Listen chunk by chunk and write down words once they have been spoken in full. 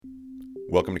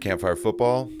Welcome to Campfire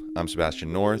Football. I'm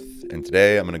Sebastian North, and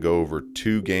today I'm going to go over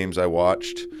two games I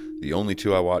watched, the only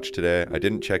two I watched today. I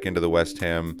didn't check into the West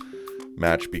Ham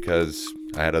match because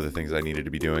I had other things I needed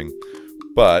to be doing,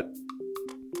 but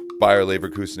Bayer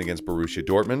Leverkusen against Borussia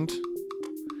Dortmund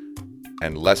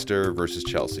and Leicester versus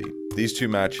Chelsea. These two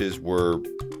matches were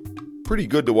pretty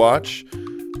good to watch,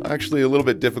 actually a little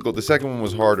bit difficult. The second one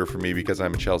was harder for me because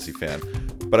I'm a Chelsea fan,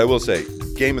 but I will say,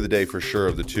 game of the day for sure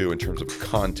of the two in terms of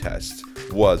contest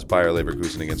was Bayer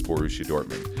Leverkusen against Borussia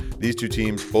Dortmund. These two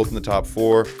teams, both in the top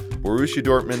four. Borussia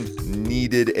Dortmund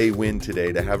needed a win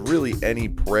today to have really any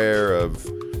prayer of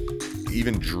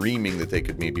even dreaming that they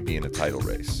could maybe be in a title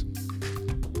race.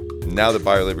 Now that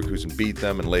Bayer Leverkusen beat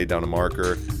them and laid down a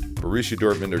marker, Borussia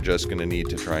Dortmund are just going to need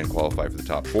to try and qualify for the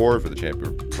top four for the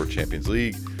Champions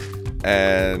League.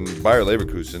 And Bayer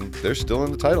Leverkusen, they're still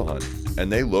in the title hunt. And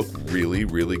they look really,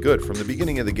 really good. From the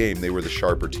beginning of the game, they were the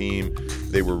sharper team.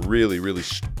 They were really, really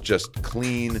just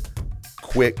clean,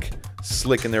 quick,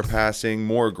 slick in their passing,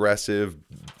 more aggressive,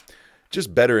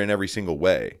 just better in every single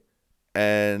way.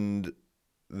 And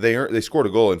they scored a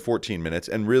goal in 14 minutes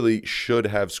and really should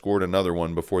have scored another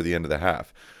one before the end of the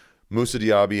half. Moussa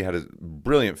Diaby had a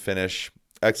brilliant finish,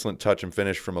 excellent touch and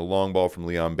finish from a long ball from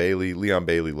Leon Bailey. Leon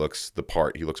Bailey looks the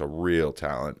part. He looks a real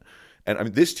talent. And I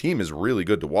mean, this team is really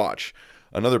good to watch.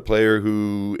 Another player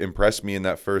who impressed me in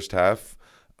that first half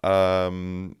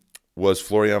was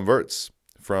Florian Wirtz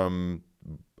from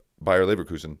Bayer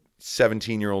Leverkusen.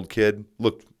 17-year-old kid,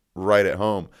 looked right at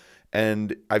home.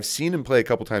 And I've seen him play a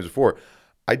couple times before.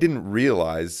 I didn't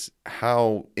realize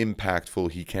how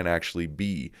impactful he can actually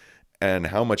be and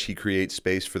how much he creates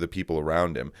space for the people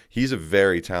around him. He's a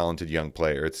very talented young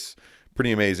player. It's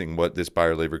pretty amazing what this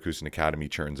Bayer Leverkusen academy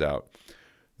churns out.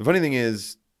 The funny thing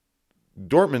is,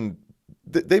 Dortmund,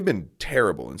 they've been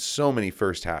terrible in so many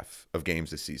first half of games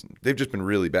this season. They've just been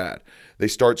really bad. They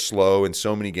start slow in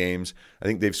so many games. I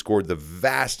think they've scored the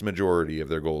vast majority of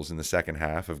their goals in the second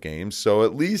half of games. So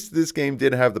at least this game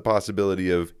did have the possibility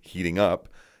of heating up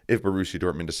if Borussia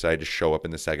Dortmund decided to show up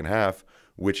in the second half,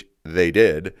 which they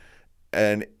did.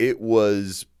 And it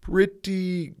was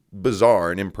pretty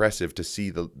bizarre and impressive to see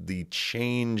the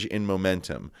change in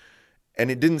momentum. And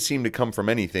it didn't seem to come from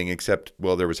anything except,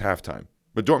 well, there was halftime.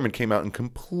 But Dortmund came out and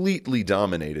completely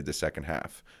dominated the second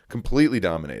half. Completely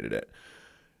dominated it.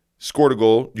 Scored a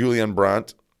goal. Julian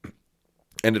Brandt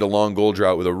ended a long goal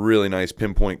drought with a really nice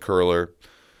pinpoint curler.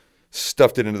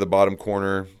 Stuffed it into the bottom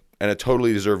corner. And a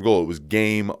totally deserved goal. It was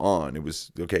game on. It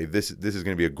was, okay, this is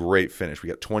going to be a great finish. We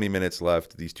got 20 minutes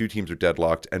left. These two teams are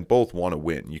deadlocked and both want to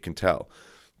win. You can tell.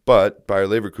 But Bayer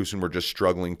Leverkusen were just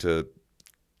struggling to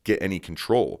get any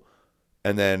control.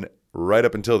 And then right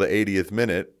up until the 80th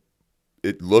minute,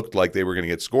 it looked like they were going to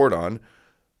get scored on,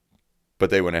 but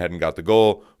they went ahead and got the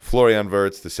goal. Florian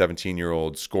Wirtz, the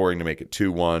 17-year-old, scoring to make it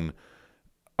 2-1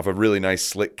 of a really nice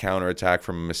slick counterattack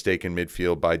from a mistake in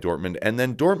midfield by Dortmund. And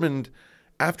then Dortmund,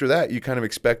 after that, you kind of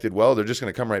expected, well, they're just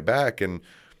going to come right back and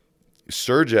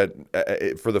surge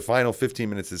for the final 15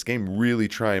 minutes of this game, really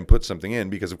try and put something in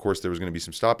because, of course, there was going to be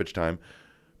some stoppage time.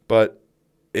 But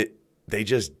they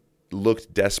just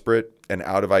looked desperate and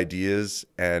out of ideas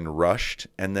and rushed,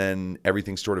 and then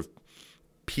everything sort of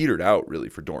petered out really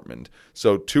for Dortmund.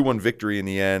 So 2-1 victory in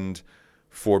the end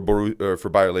for Bayer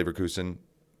Leverkusen.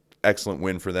 Excellent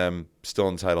win for them, still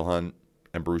in the title hunt,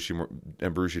 and Borussia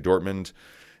Dortmund.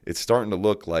 It's starting to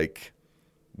look like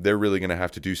they're really going to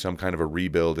have to do some kind of a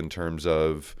rebuild in terms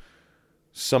of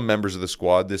some members of the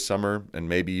squad this summer and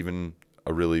maybe even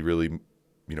a really, really,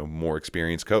 more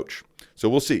experienced coach. So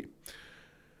we'll see.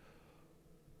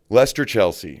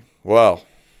 Leicester-Chelsea. Well,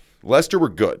 Leicester were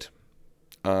good.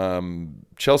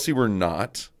 Chelsea were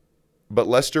not, but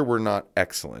Leicester were not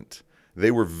excellent.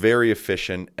 They were very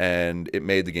efficient, and it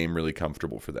made the game really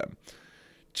comfortable for them.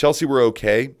 Chelsea were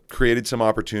okay, created some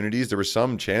opportunities. There were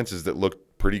some chances that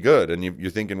looked pretty good, and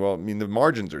you're thinking, well, I mean, the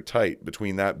margins are tight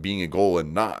between that being a goal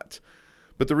and not.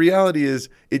 But the reality is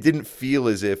it didn't feel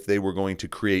as if they were going to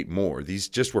create more. These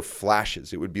just were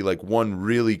flashes. It would be like one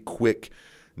really quick,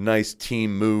 nice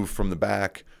team move from the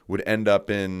back would end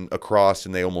up in a cross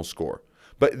and they almost score.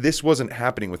 But this wasn't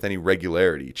happening with any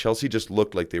regularity. Chelsea just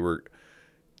looked like they were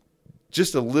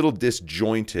just a little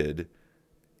disjointed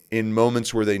in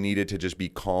moments where they needed to just be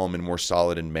calm and more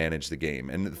solid and manage the game.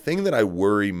 And the thing that I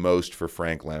worry most for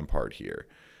Frank Lampard here,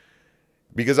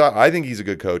 because I think he's a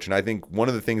good coach, and I think one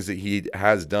of the things that he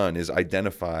has done is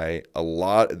identify a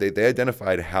lot. They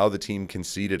identified how the team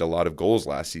conceded a lot of goals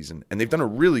last season, and they've done a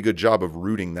really good job of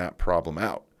rooting that problem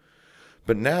out.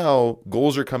 But now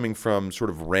goals are coming from sort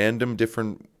of random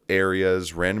different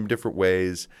areas, random different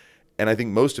ways, And I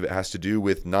think most of it has to do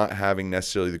with not having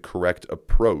necessarily the correct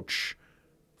approach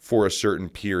for a certain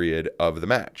period of the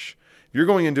match. If you're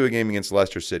going into a game against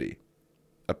Leicester City,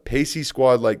 a pacey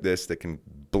squad like this that can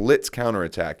blitz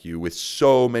counterattack you with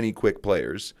so many quick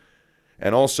players,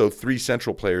 and also 3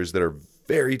 central players that are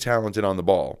very talented on the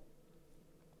ball,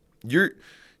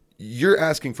 you're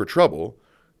asking for trouble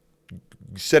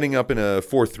setting up in a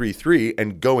 4-3-3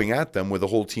 and going at them with the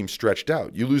whole team stretched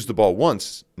out. You lose the ball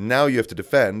once, now you have to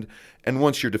defend, and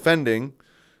once you're defending,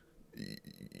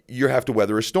 you have to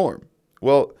weather a storm.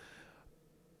 Well,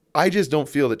 I just don't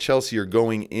feel that Chelsea are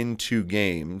going into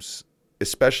games,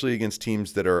 especially against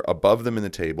teams that are above them in the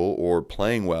table or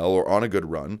playing well or on a good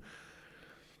run.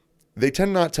 They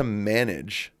tend not to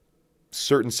manage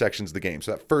certain sections of the game.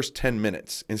 So that first 10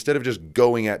 minutes, instead of just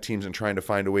going at teams and trying to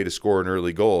find a way to score an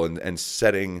early goal and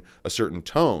setting a certain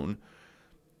tone,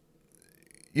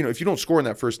 if you don't score in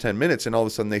that first 10 minutes and all of a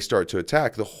sudden they start to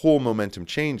attack, the whole momentum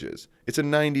changes. It's a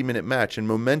 90-minute match, and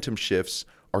momentum shifts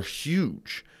are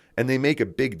huge, and they make a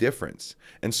big difference.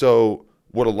 And so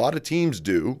what a lot of teams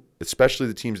do, especially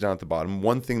the teams down at the bottom,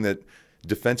 one thing that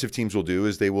defensive teams will do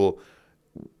is they will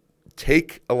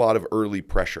take a lot of early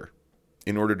pressure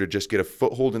in order to just get a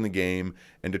foothold in the game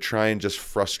and to try and just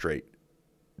frustrate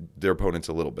their opponents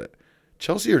a little bit.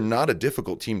 Chelsea are not a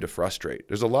difficult team to frustrate.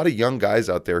 There's a lot of young guys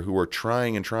out there who are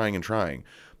trying and trying and trying.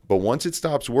 But once it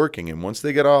stops working and once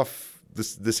they get off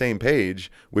the same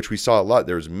page, which we saw a lot,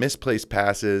 there's misplaced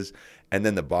passes and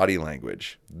then the body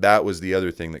language. That was the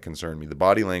other thing that concerned me. The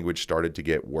body language started to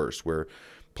get worse where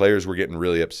players were getting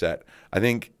really upset. I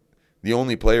think the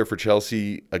only player for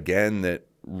Chelsea, again, that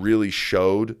really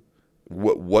showed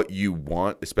what you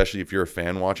want, especially if you're a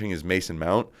fan watching, is Mason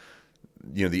Mount.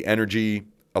 The energy,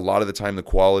 a lot of the time the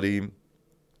quality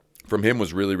from him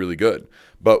was really, really good.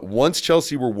 But once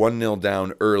Chelsea were 1-0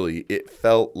 down early, it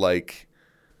felt like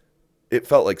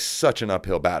such an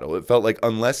uphill battle. It felt like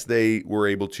unless they were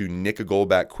able to nick a goal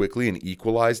back quickly and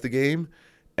equalize the game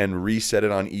and reset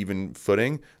it on even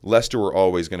footing, Leicester were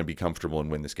always going to be comfortable and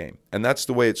win this game. And that's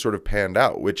the way it sort of panned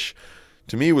out, which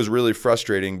to me was really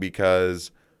frustrating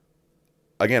because,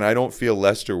 again, I don't feel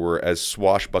Leicester were as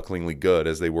swashbucklingly good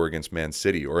as they were against Man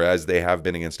City or as they have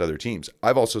been against other teams.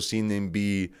 I've also seen them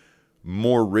be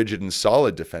more rigid and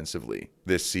solid defensively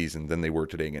this season than they were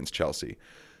today against Chelsea.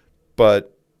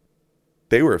 But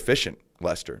they were efficient,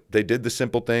 Leicester. They did the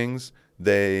simple things.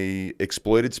 They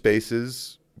exploited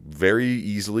spaces very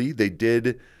easily. They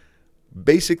did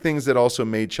basic things that also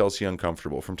made Chelsea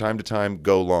uncomfortable. From time to time,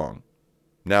 go long.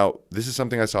 Now, this is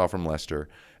something I saw from Leicester,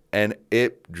 and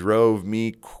it drove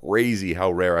me crazy how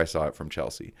rare I saw it from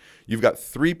Chelsea. You've got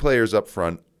 3 players up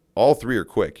front. All 3 are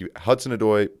quick.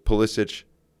 Hudson-Odoi, Pulisic,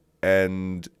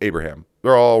 and Abraham.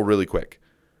 They're all really quick.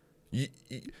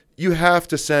 You have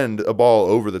to send a ball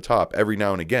over the top every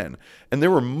now and again. And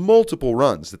there were multiple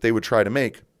runs that they would try to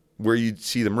make where you'd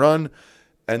see them run,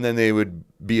 and then they would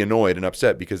be annoyed and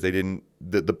upset because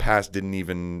the pass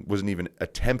wasn't even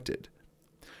attempted.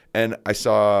 And I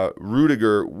saw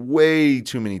Rudiger way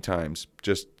too many times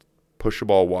just push the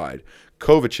ball wide.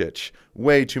 Kovacic,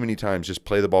 way too many times just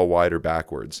play the ball wide or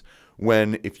backwards.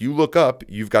 When if you look up,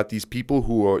 you've got these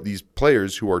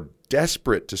players who are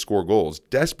desperate to score goals,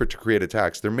 desperate to create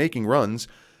attacks. They're making runs.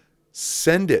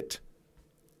 Send it.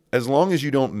 As long as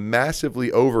you don't massively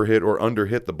overhit or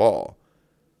underhit the ball,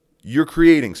 you're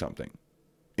creating something.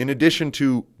 In addition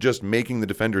to just making the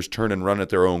defenders turn and run at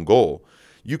their own goal,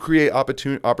 you create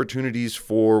opportunities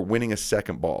for winning a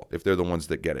second ball if they're the ones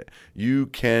that get it. You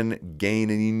can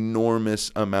gain an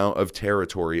enormous amount of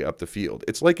territory up the field.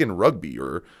 It's like in rugby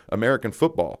or American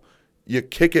football. You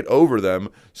kick it over them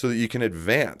so that you can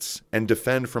advance and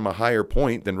defend from a higher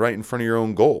point than right in front of your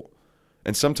own goal.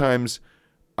 And sometimes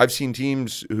I've seen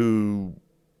teams who,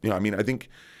 I think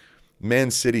Man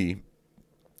City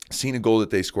seen a goal that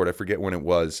they scored, I forget when it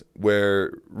was,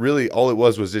 where really all it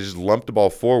was they just lumped the ball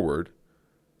forward.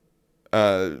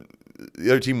 The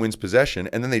other team wins possession,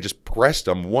 and then they just pressed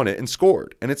them, won it, and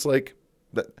scored. And it's like,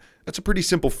 that's a pretty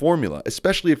simple formula,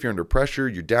 especially if you're under pressure,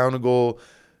 you're down a goal.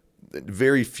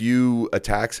 Very few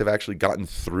attacks have actually gotten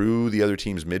through the other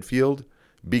team's midfield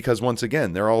because, once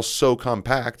again, they're all so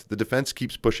compact. The defense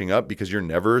keeps pushing up because you're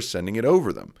never sending it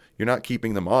over them. You're not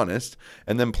keeping them honest.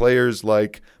 And then players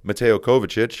like Mateo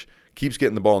Kovacic keeps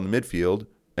getting the ball in the midfield,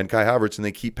 and Kai Havertz, and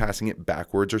they keep passing it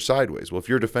backwards or sideways. Well, if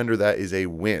you're a defender, that is a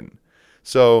win.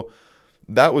 So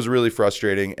that was really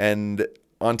frustrating. And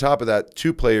on top of that,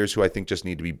 2 players who I think just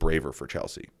need to be braver for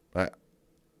Chelsea.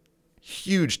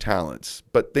 Huge talents,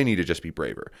 but they need to just be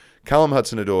braver. Callum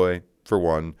Hudson-Odoi, for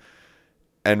one,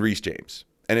 and Reece James.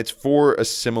 And it's for a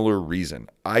similar reason.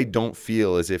 I don't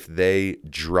feel as if they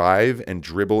drive and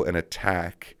dribble and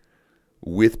attack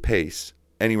with pace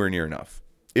anywhere near enough.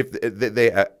 If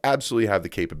they absolutely have the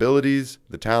capabilities,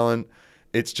 the talent,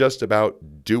 it's just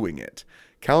about doing it.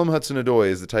 Callum Hudson-Odoi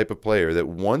is the type of player that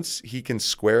once he can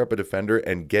square up a defender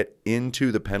and get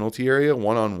into the penalty area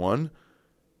one-on-one,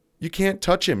 you can't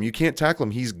touch him. You can't tackle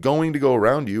him. He's going to go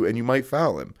around you, and you might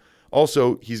foul him.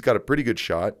 Also, he's got a pretty good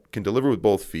shot, can deliver with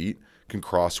both feet, can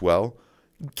cross well.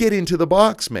 Get into the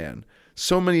box, man.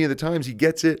 So many of the times he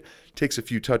gets it, takes a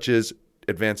few touches,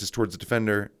 advances towards the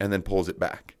defender, and then pulls it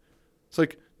back. It's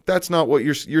like, that's not what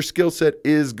your skill set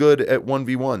is good at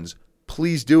 1v1s.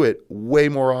 Please do it way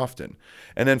more often.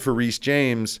 And then for Reece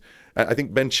James, I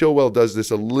think Ben Chilwell does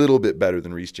this a little bit better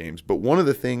than Reece James. But one of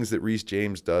the things that Reece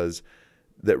James does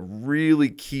that really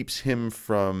keeps him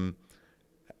from,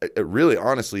 really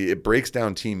honestly, it breaks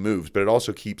down team moves, but it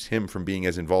also keeps him from being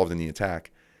as involved in the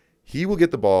attack. He will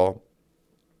get the ball.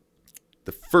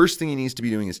 The first thing he needs to be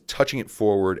doing is touching it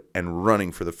forward and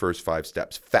running for the first 5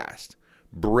 steps fast.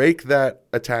 Break that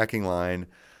attacking line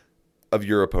of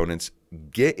your opponents,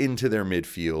 get into their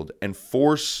midfield, and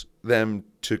force them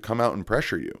to come out and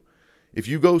pressure you. If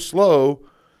you go slow,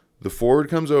 the forward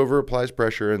comes over, applies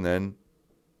pressure, and then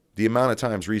the amount of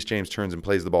times Reece James turns and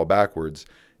plays the ball backwards,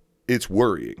 it's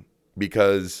worrying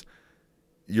because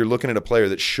you're looking at a player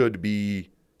that should be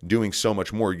doing so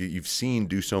much more. You've seen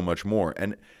do so much more.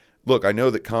 And look, I know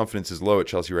that confidence is low at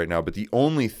Chelsea right now, but the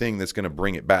only thing that's going to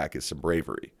bring it back is some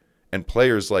bravery. And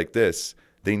players like this,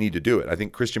 they need to do it. I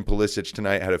think Christian Pulisic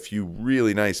tonight had a few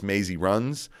really nice mazy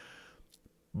runs.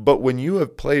 But when you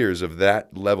have players of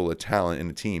that level of talent in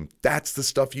a team, that's the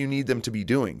stuff you need them to be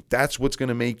doing. That's what's going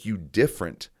to make you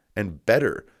different and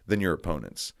better than your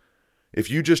opponents. If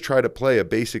you just try to play a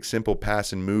basic, simple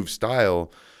pass and move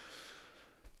style,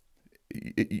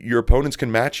 your opponents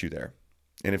can match you there.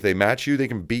 And if they match you, they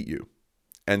can beat you.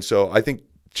 And so I think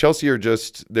Chelsea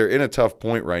they're in a tough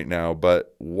point right now,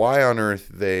 but why on earth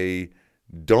they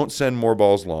don't send more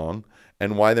balls long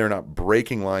and why they're not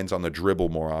breaking lines on the dribble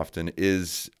more often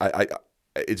is,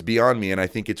 it's beyond me. And I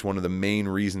think it's one of the main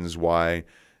reasons why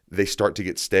they start to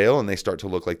get stale and they start to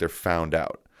look like they're found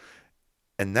out.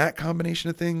 And that combination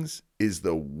of things is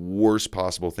the worst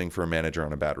possible thing for a manager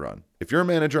on a bad run. If you're a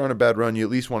manager on a bad run, you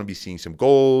at least want to be seeing some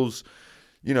goals,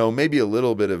 maybe a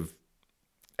little bit of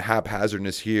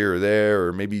haphazardness here or there,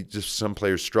 or maybe just some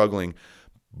players struggling.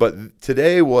 But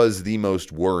today was the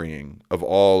most worrying of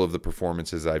all of the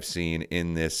performances I've seen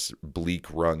in this bleak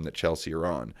run that Chelsea are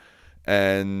on.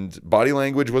 And body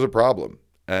language was a problem.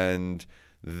 And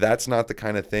that's not the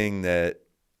kind of thing that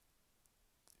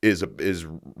is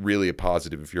really a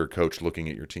positive if you're a coach looking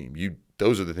at your team.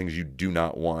 Those are the things you do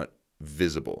not want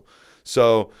visible.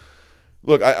 So,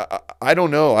 look, I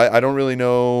don't know. I don't really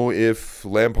know if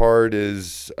Lampard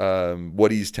is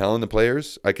what he's telling the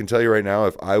players. I can tell you right now,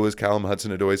 if I was Callum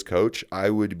Hudson-Odoi's coach,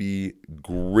 I would be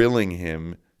grilling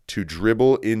him to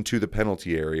dribble into the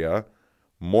penalty area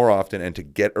more often and to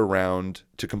get around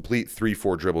to complete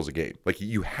 3-4 dribbles a game. Like,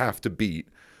 you have to beat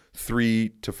 3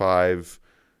 to 5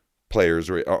 players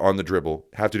on the dribble,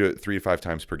 have to do it 3 to 5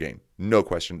 times per game. No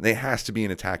question. It has to be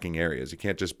in attacking areas. It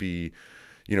can't just be,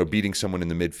 beating someone in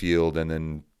the midfield and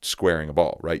then squaring a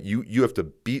ball, right? You have to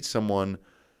beat someone,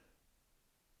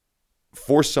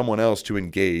 force someone else to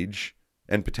engage,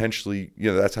 and potentially,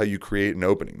 that's how you create an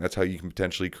opening. That's how you can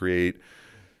potentially create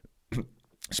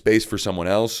space for someone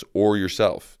else or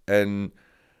yourself. And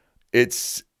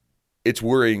it's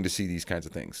worrying to see these kinds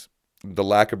of things. The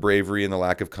lack of bravery and the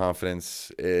lack of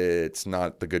confidence, it's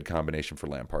not the good combination for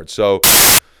Lampard. So,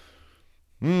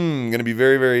 going to be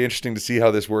very, very interesting to see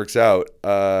how this works out.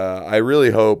 I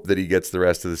really hope that he gets the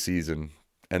rest of the season.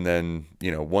 And then,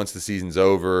 once the season's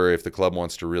over, if the club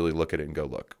wants to really look at it and go,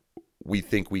 look, we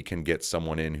think we can get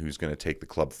someone in who's going to take the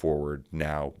club forward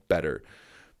now better.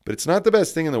 But it's not the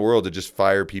best thing in the world to just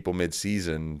fire people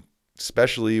mid-season,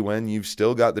 especially when you've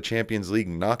still got the Champions League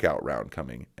knockout round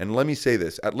coming. And let me say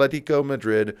this, Atletico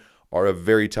Madrid are a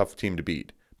very tough team to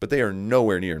beat, but they are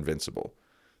nowhere near invincible.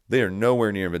 They are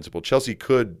nowhere near invincible. Chelsea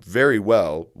could very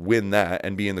well win that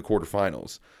and be in the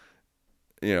quarterfinals.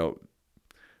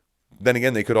 Then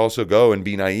again, they could also go and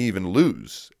be naive and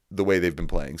lose the way they've been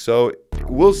playing. So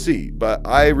we'll see. But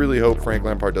I really hope Frank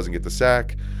Lampard doesn't get the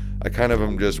sack. I kind of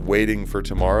am just waiting for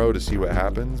tomorrow to see what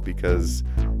happens because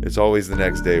it's always the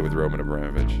next day with Roman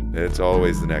Abramovich. It's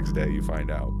always the next day you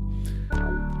find out.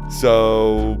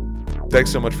 So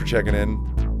thanks so much for checking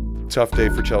in. Tough day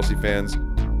for Chelsea fans.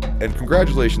 And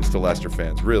congratulations to Leicester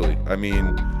fans, really. I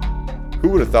mean, who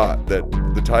would have thought that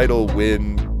the title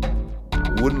win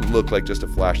wouldn't look like just a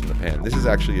flash in the pan? This is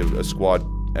actually a squad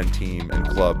and team and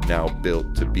club now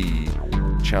built to be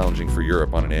challenging for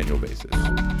Europe on an annual basis.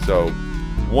 So,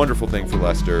 wonderful thing for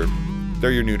Leicester.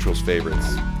 They're your neutrals'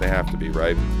 favorites. They have to be,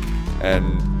 right?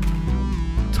 And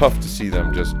tough to see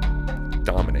them just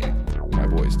dominate my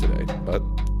boys today. But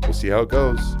we'll see how it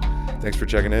goes. Thanks for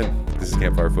checking in. This is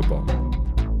Campfire Football.